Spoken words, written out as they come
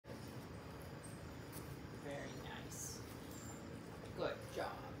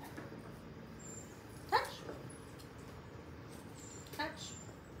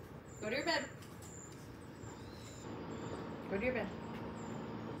Go to your bed. Go to your bed.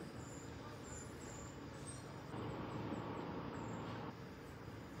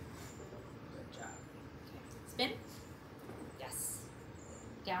 Good job. Okay. Spin. Yes.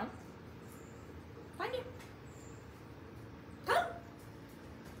 Down. Find it. Come.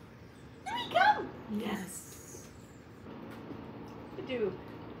 Louie, come. Yes. Could do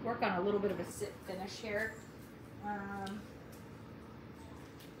work on a little bit of a sit finish here.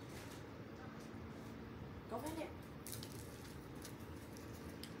 Go find it.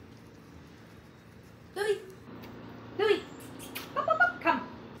 Louie. Louie. Up, up, up. Come.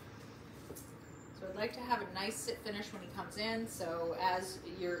 So I'd like to have a nice sit finish when he comes in. So as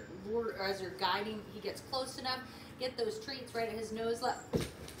you're guiding, he gets close enough. Get those treats right at his nose level.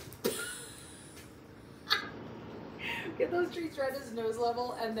 Get those treats right at his nose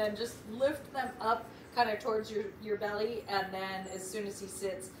level, and then just lift them up kind of towards your belly, and then as soon as he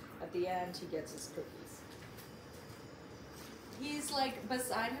sits at the end, he gets his cookies. He's like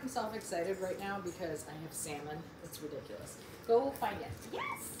beside himself excited right now because I have salmon. It's ridiculous. Go find it.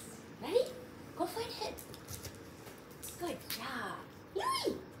 Yes. Ready? Go find it. Good job.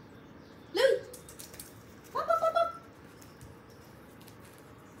 Louie. Louie. Up, up, up, up.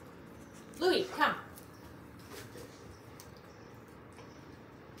 Louie, come.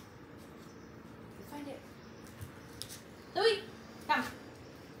 Go find it. Louie, come.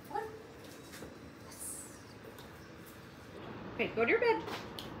 Come on. Yes. Okay, go to your bed.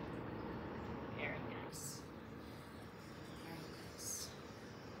 Very nice. Very nice.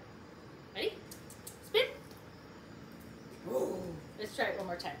 Ready? Spin. Whoa. Let's try it one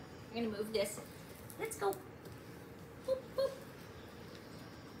more time. I'm going to move this. Let's go. Boop, boop.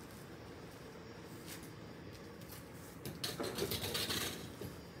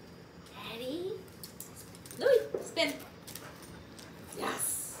 Ready? Louie, spin.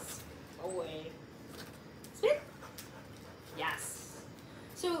 Yes. Away. Spin. Yes.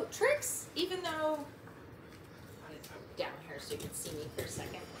 So tricks, even though, I'm gonna go down here so you can see me for a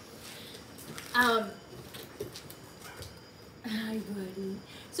second. Hi, buddy.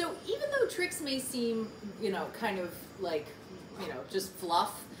 So even though tricks may seem, kind of like, just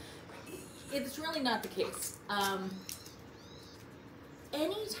fluff, it's really not the case.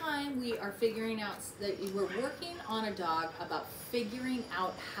 Anytime we are figuring out that we're working on a dog about figuring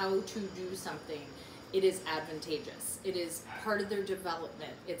out how to do something, it is advantageous. It is part of their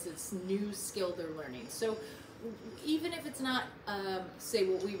development. It's this new skill they're learning. So even if it's not, say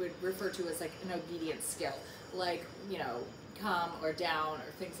what we would refer to as like an obedience skill, like, come or down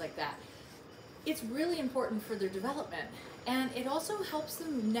or things like that, it's really important for their development. And it also helps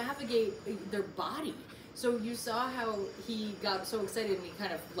them navigate their body. So you saw how he got so excited and he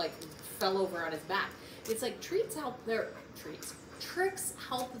kind of like fell over on his back. It's like tricks help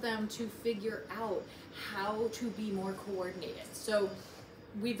them to figure out how to be more coordinated. So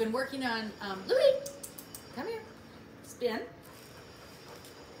we've been working on, Louie, come here, spin.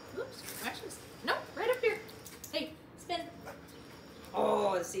 Oops, actually, no, right up here. Hey, spin.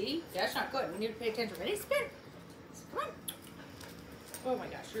 Oh, see, that's not good. We need to pay attention. Ready, spin. Come on. Oh my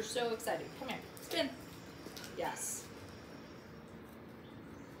gosh, you're so excited. Come here, spin. Yes.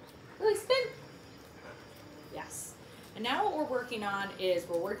 Louie, spin. Yes. And now what we're working on is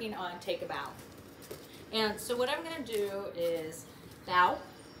take a bow. And so what I'm going to do is bow.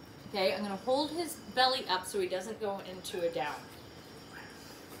 Okay, I'm going to hold his belly up so he doesn't go into a down.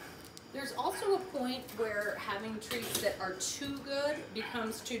 There's also a point where having treats that are too good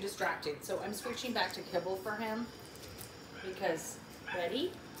becomes too distracting. So I'm switching back to kibble for him because,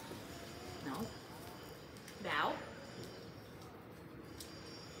 ready? No. Bow.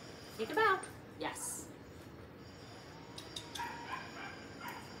 Take a bow. Yes.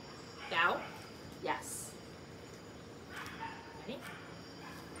 Bow. Yes. Ready?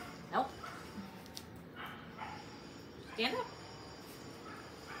 No. Stand up.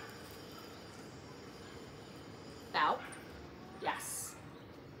 Bow. Yes.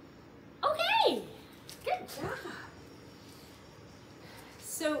 Okay. Good job.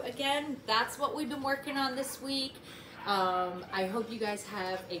 So again, that's what we've been working on this week. I hope you guys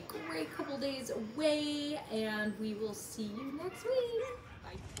have a great couple days away, and we will see you next week.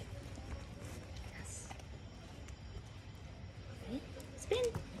 Bye. Yes. Ready? Spin.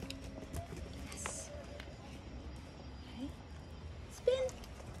 Yes. Okay. Spin.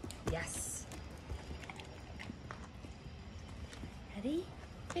 Yes. Ready?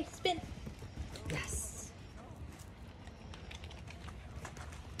 Okay, spin. Yes.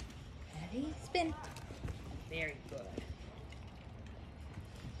 Ready? Spin. Very good.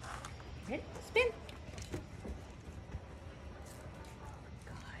 Ready? Spin.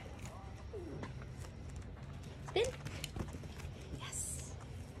 Good. Spin. Yes.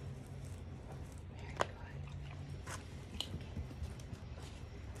 Very good.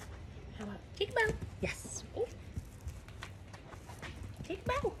 How about take a bow? Yes. Oh. Take a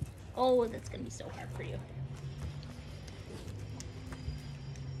bow. Oh, that's gonna be so hard for you.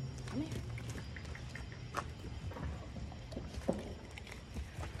 Come here.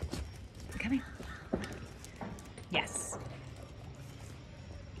 Come here. Yes.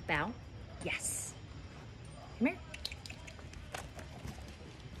 Bow. Yes. Come here.